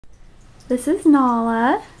This is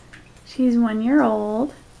Nala. She's 1 year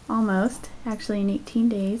old, almost. Actually, in 18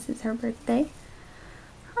 days is her birthday.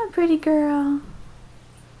 Oh, pretty girl.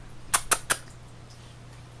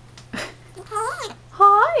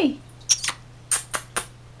 Hi.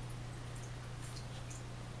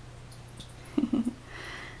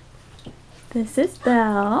 This is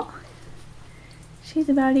Belle. She's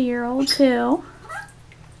about 1 year old too.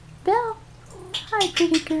 Belle. Hi,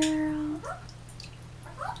 pretty girl.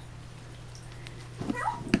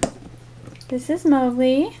 This is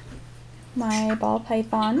Mowgli, my ball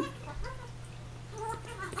python.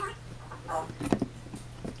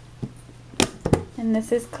 And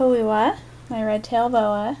this is Kahlua, my red tail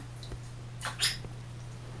boa.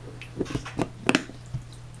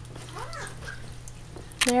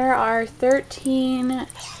 There are 13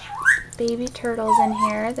 baby turtles in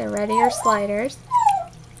here. They're red ear sliders.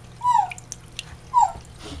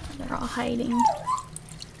 They're all hiding.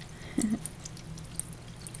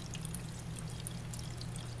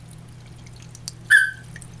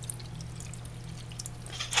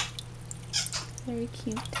 Very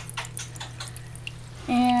cute.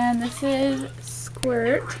 And this is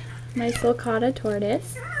Squirt, my Sulcata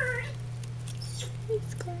tortoise. Hey,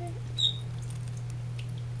 Squirt.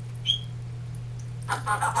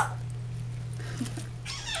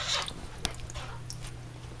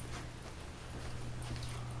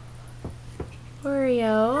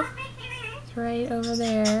 Oreo is right over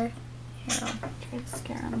there. Here, I'll try to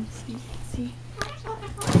scare him so you can see.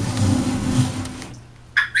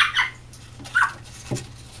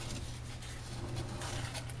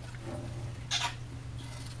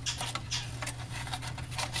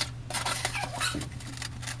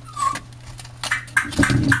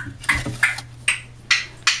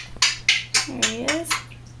 There he is.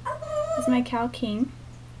 This is my cow king.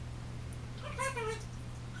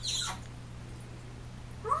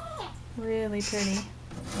 Really pretty.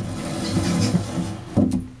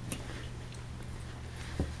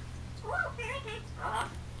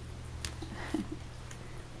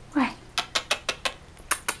 What?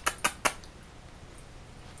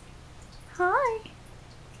 Hi.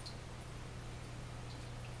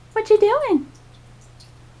 What you doing?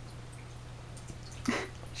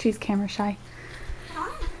 She's camera shy.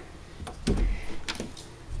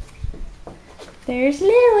 There's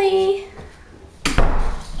Lilly.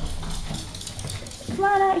 Come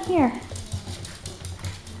on out here.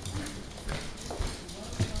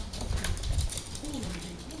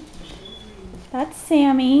 That's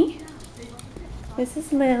Sammy. This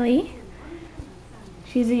is Lilly.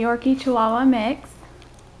 She's a Yorkie Chihuahua mix.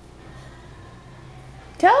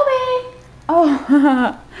 Toby!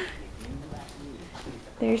 Oh,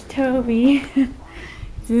 there's Toby. His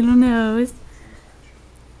little nose.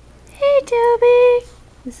 Hey, Toby.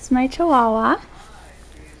 This is my Chihuahua.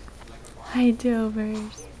 Hi,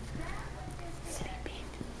 Dobers. Sleeping.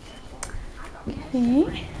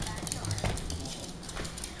 Okay.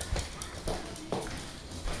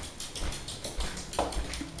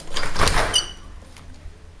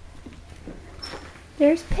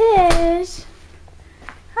 There's Pish.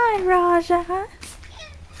 Hi, Raja.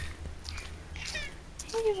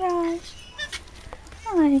 Hey, Raj.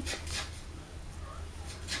 Hi.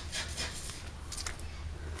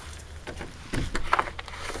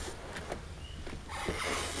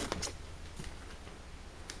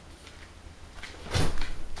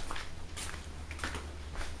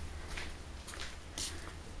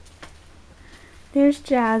 There's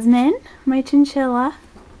Jasmine, my chinchilla.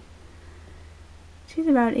 She's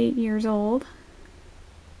about 8 years old.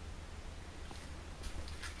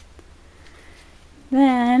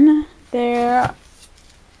 Then there are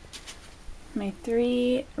my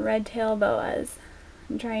 3 red tail boas.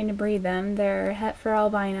 I'm trying to breed them. They're het for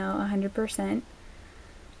albino 100%.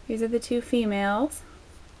 These are the 2 females.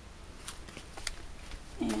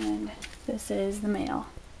 And this is the male.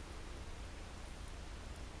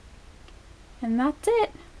 And that's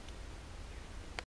it.